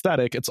it's a neat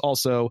aesthetic, it's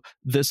also,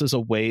 this is a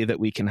way that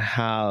we can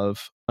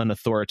have an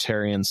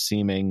authoritarian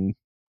seeming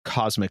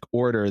cosmic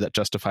order that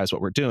justifies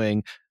what we're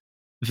doing,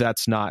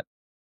 that's not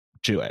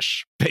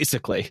Jewish,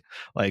 basically.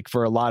 Like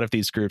for a lot of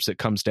these groups, it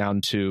comes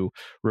down to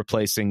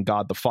replacing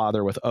God the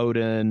Father with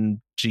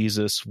Odin,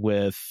 Jesus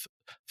with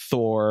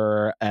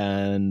Thor,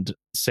 and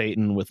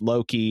Satan with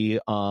Loki.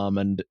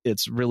 And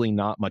it's really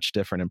not much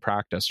different in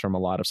practice from a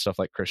lot of stuff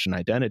like Christian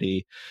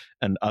identity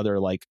and other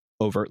like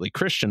overtly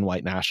Christian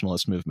white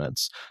nationalist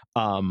movements.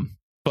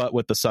 But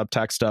with the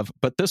subtext of,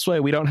 but this way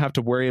we don't have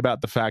to worry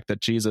about the fact that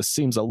Jesus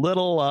seems a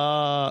little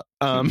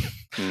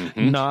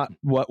not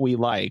what we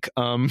like,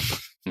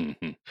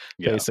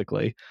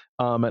 basically.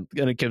 And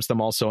it gives them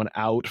also an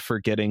out for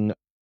getting,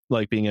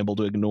 like, being able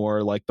to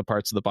ignore like the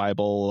parts of the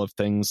Bible of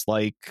things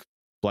like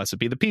blessed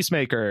be the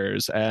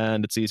peacemakers,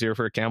 and it's easier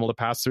for a camel to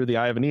pass through the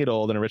eye of a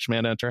needle than a rich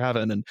man to enter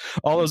heaven, and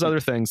all those other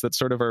things that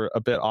sort of are a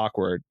bit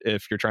awkward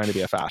if you're trying to be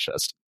a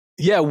fascist.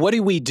 Yeah, what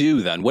do we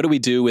do then? What do we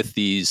do with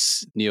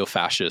these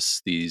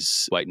neo-fascists,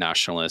 these white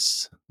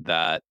nationalists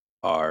that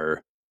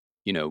are,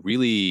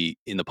 really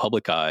in the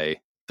public eye?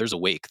 There's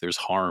there's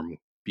harm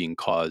being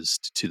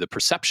caused to the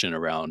perception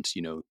around,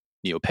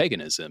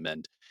 neo-paganism.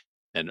 And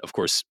and of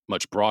course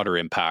much broader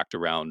impact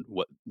around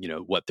what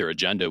their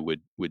agenda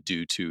would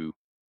do to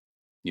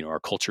our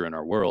culture and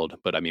our world.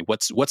 But I mean,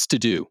 what's to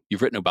do?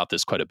 You've written about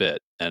this quite a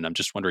bit, and I'm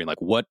just wondering,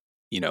 like, what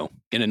in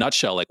a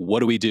nutshell, like,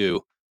 what do we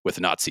do with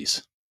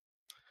Nazis?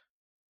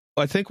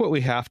 I think what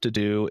we have to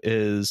do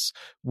is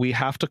we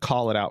have to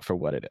call it out for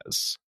what it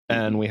is.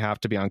 And we have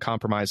to be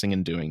uncompromising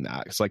in doing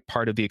that. It's like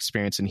part of the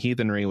experience in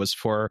heathenry was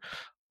for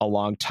a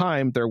long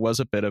time, there was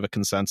a bit of a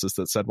consensus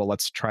that said, well,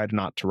 let's try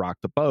not to rock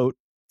the boat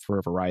for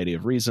a variety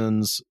of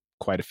reasons,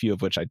 quite a few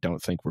of which I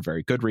don't think were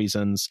very good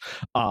reasons.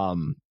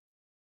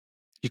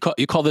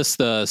 You call this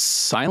the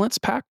Silence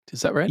Pact?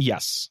 Is that right?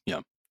 Yes.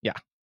 Yeah. Yeah.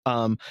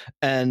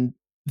 And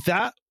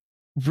that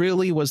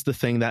really was the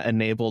thing that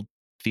enabled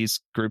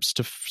these groups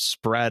to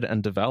spread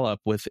and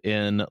develop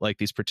within like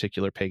these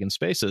particular pagan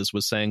spaces,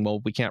 was saying, well,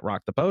 we can't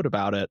rock the boat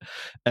about it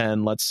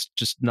and let's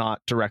just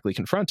not directly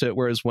confront it.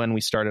 Whereas when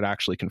we started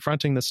actually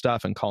confronting this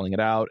stuff and calling it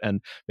out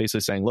and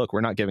basically saying, look, we're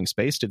not giving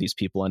space to these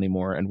people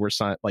anymore, and we're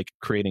like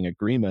creating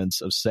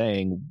agreements of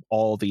saying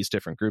all these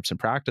different groups and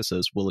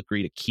practices will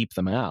agree to keep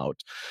them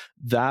out,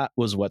 that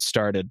was what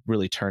started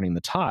really turning the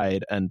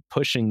tide and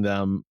pushing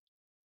them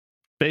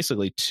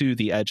basically to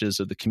the edges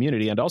of the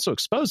community, and also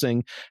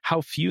exposing how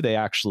few they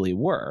actually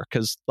were.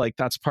 Because like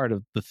that's part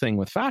of the thing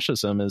with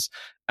fascism is,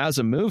 as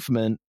a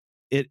movement,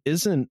 it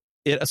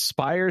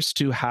aspires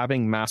to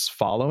having mass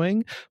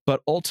following,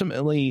 but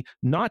ultimately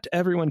not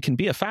everyone can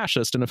be a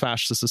fascist in a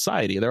fascist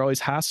society. There always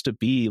has to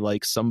be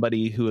like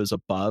somebody who is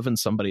above and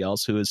somebody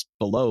else who is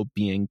below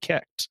being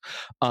kicked.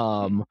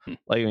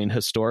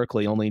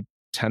 Historically, only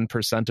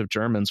 10% of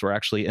Germans were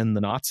actually in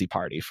the Nazi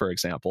party, for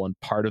example. And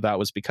part of that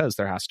was because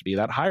there has to be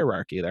that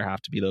hierarchy. There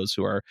have to be those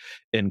who are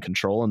in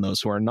control and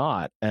those who are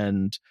not.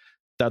 And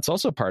that's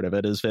also part of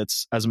it, is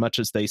it's as much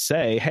as they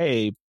say,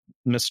 hey,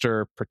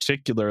 Mr.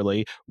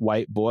 particularly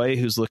white boy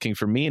who's looking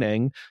for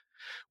meaning,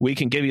 we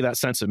can give you that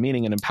sense of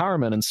meaning and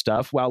empowerment and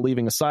stuff while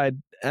leaving aside.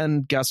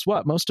 And guess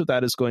what? Most of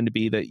that is going to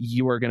be that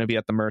you are going to be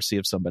at the mercy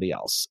of somebody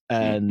else,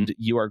 and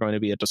you are going to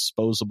be a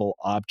disposable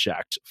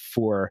object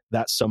for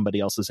that somebody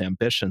else's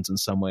ambitions in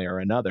some way or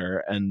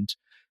another. And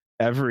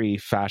every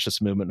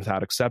fascist movement,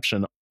 without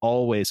exception,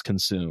 always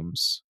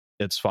consumes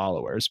its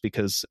followers,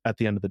 because at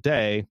the end of the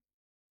day,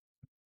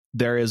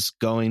 there is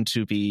going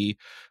to be,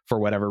 for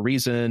whatever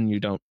reason, you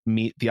don't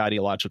meet the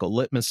ideological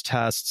litmus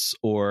tests,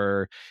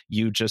 or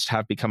you just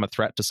have become a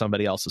threat to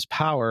somebody else's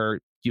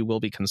power, you will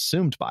be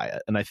consumed by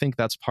it. And I think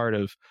that's part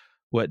of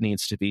what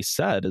needs to be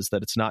said, is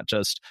that it's not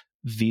just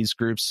these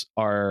groups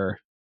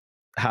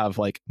have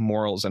like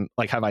morals and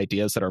like have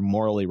ideas that are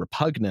morally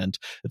repugnant.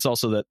 It's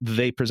also that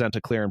they present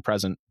a clear and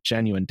present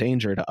genuine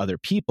danger to other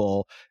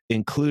people,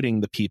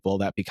 including the people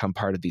that become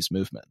part of these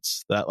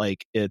movements. That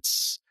like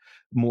it's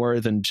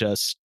more than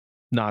just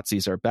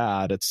Nazis are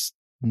bad. It's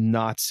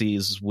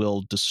Nazis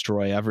will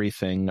destroy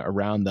everything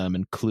around them,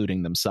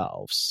 including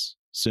themselves,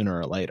 sooner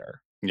or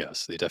later.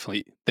 Yes, they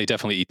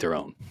definitely eat their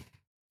own.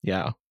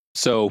 Yeah.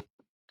 So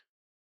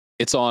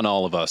it's on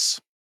all of us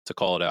to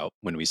call it out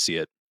when we see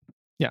it.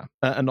 Yeah.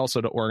 And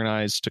also to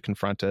organize, to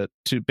confront it,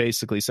 to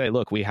basically say,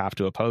 look, we have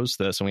to oppose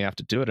this, and we have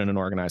to do it in an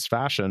organized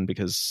fashion,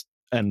 because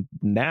and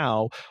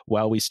now,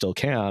 while we still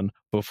can,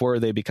 before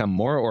they become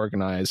more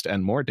organized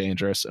and more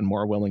dangerous and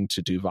more willing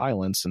to do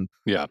violence. And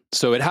yeah,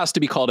 so it has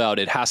to be called out.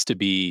 It has to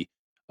be,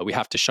 we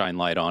have to shine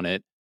light on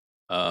it.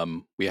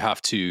 We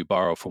have to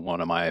borrow from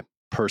one of my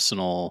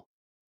personal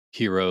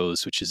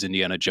heroes, which is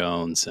Indiana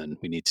Jones, and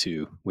we need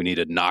to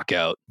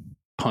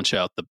punch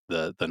out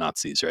the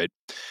Nazis, right?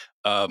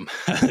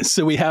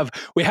 So we have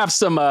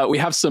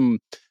some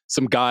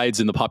guides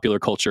in the popular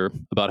culture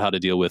about how to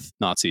deal with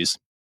Nazis.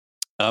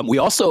 We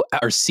also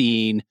are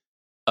seeing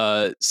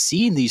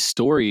these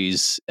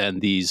stories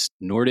and these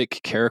Nordic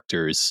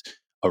characters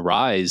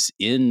arise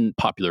in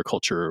popular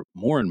culture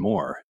more and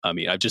more. I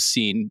mean, I've just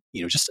seen,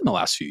 just in the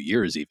last few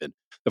years, even.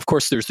 Of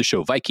course, there's the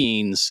show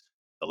Vikings,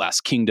 The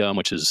Last Kingdom,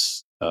 which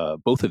is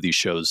both of these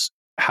shows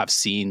have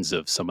scenes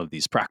of some of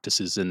these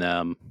practices in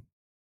them,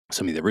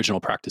 some of the original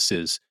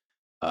practices.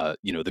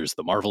 There's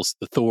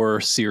the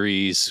Thor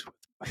series,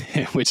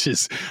 which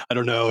is, I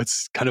don't know,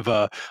 it's kind of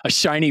a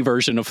shiny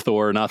version of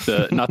Thor, not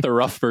the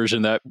rough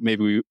version that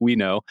maybe we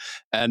know.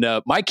 And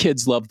my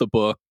kids love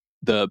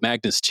the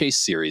Magnus Chase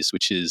series,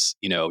 which is,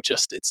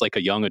 it's like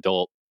a young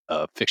adult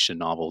fiction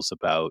novels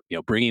about,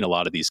 bringing a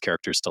lot of these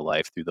characters to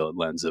life through the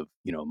lens of,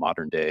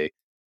 modern day,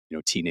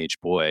 teenage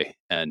boy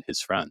and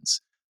his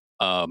friends.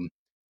 And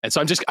so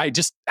I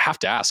just have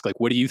to ask, like,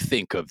 what do you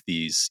think of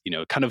these,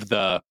 kind of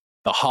the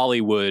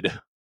Hollywood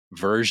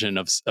version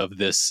of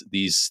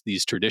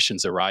these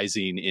traditions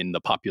arising in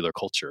the popular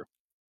culture?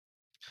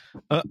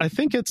 I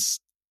think it's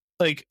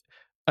like,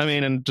 I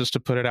mean, and just to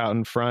put it out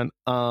in front,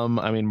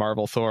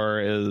 Marvel Thor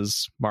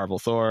is Marvel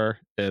Thor.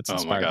 It's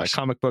inspired by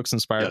comic books,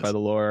 inspired by the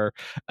lore.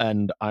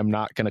 And I'm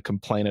not going to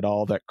complain at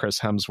all that Chris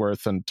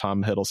Hemsworth and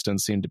Tom Hiddleston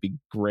seem to be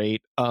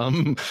great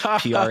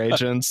PR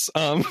agents.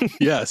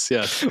 Yes.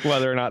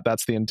 Whether or not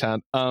that's the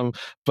intent.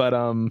 But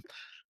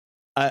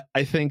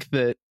I think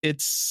that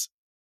it's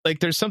like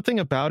there's something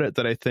about it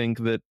that I think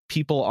that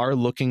people are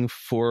looking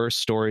for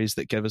stories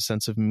that give a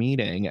sense of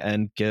meaning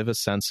and give a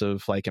sense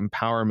of like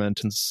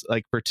empowerment, and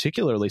like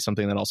particularly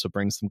something that also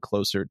brings them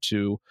closer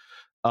to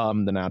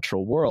the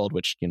natural world,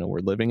 which, you know, we're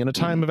living in a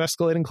time of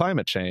escalating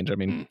climate change. I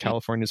mean,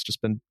 California's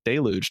just been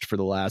deluged for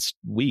the last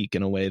week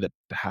in a way that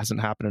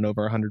hasn't happened in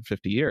over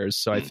 150 years.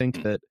 So I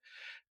think that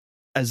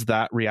as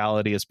that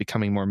reality is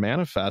becoming more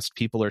manifest,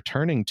 people are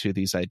turning to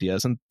these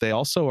ideas, and they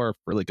also are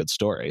really good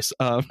stories.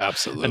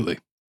 Absolutely.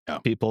 Yeah.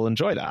 People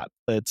enjoy that.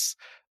 It's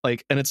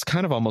like, and it's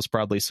kind of almost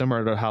broadly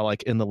similar to how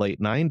like in the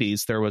late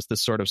 90s, there was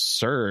this sort of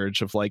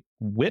surge of like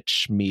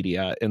witch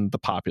media in the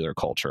popular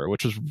culture,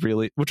 which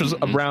was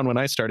around when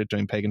I started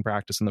doing pagan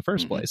practice in the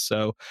first place.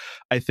 So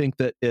I think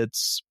that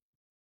it's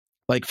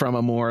like from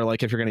a more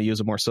like, if you're going to use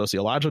a more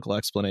sociological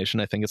explanation,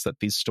 I think it's that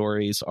these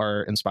stories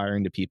are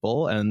inspiring to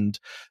people and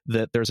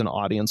that there's an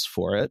audience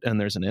for it and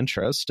there's an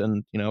interest.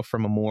 And, you know,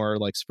 from a more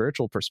like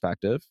spiritual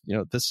perspective, you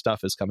know, this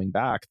stuff is coming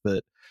back,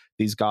 that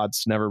these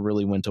gods never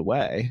really went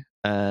away.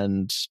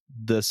 And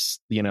this,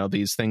 you know,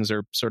 these things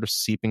are sort of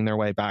seeping their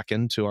way back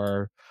into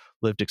our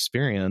lived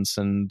experience,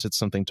 and it's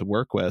something to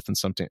work with and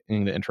something to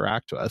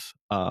interact with.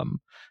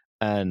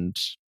 And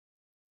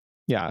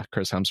yeah,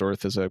 Chris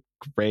Hemsworth is a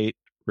great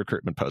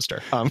recruitment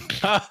poster.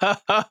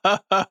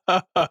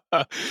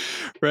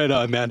 Right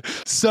on, man.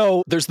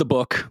 So there's the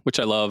book, which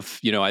I love.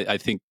 You know, I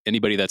think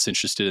anybody that's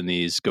interested in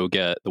these, go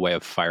get The Way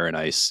of Fire and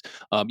Ice.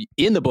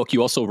 In the book,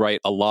 you also write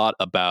a lot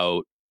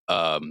about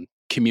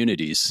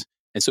communities.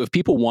 And so if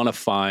people want to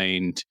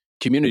find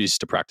communities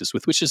to practice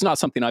with, which is not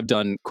something I've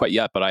done quite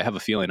yet, but I have a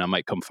feeling I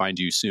might come find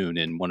you soon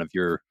in one of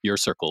your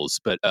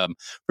circles. But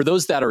for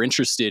those that are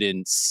interested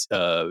in,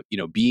 you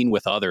know, being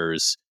with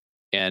others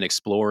and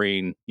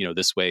exploring, you know,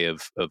 this way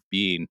of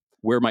being,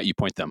 where might you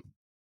point them?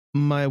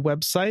 My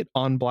website,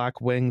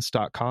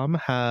 onblackwings.com,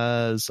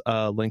 has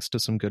links to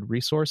some good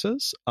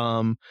resources.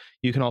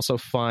 You can also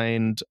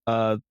find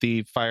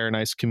the Fire and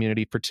Ice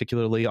community,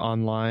 particularly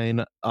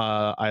online,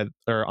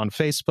 either on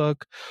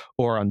Facebook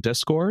or on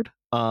Discord,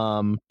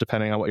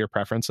 depending on what your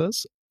preference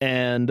is.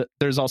 And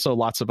there's also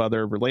lots of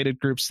other related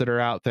groups that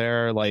are out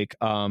there. Like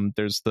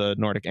there's the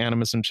Nordic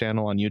Animism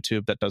channel on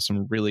YouTube that does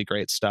some really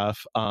great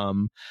stuff. Yeah,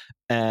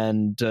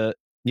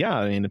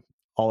 I mean,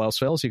 all else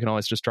fails, you can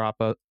always just drop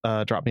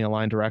me a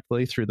line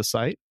directly through the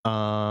site,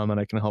 and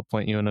I can help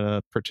point you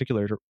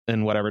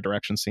in whatever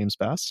direction seems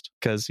best.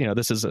 Because, you know,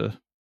 this is a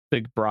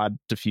big, broad,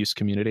 diffuse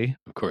community.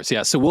 Of course,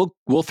 yeah. So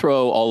we'll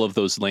throw all of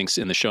those links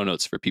in the show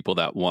notes for people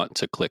that want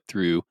to click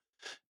through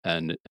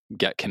and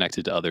get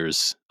connected to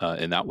others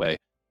in that way.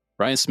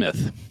 Brian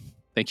Smith,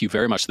 thank you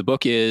very much. The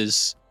book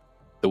is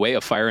The Way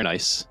of Fire and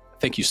Ice.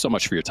 Thank you so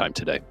much for your time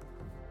today.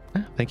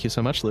 Thank you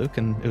so much, Luke,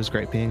 and it was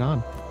great being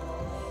on.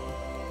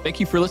 Thank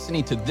you for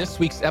listening to this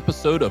week's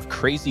episode of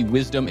Crazy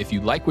Wisdom. If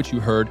you like what you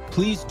heard,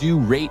 please do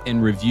rate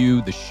and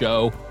review the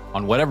show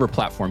on whatever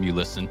platform you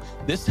listen.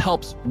 This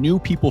helps new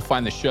people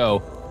find the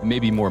show, and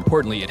maybe more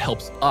importantly, it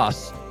helps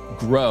us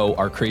grow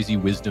our Crazy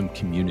Wisdom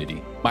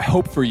community. My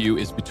hope for you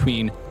is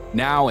between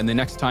now and the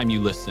next time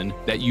you listen,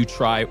 that you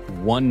try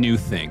one new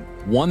thing,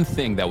 one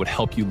thing that would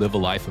help you live a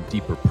life of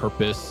deeper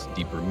purpose,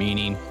 deeper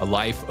meaning, a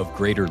life of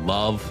greater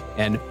love.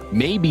 And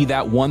maybe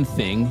that one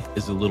thing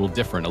is a little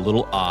different, a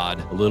little odd,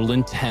 a little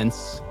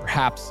intense,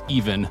 perhaps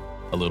even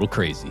a little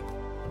crazy.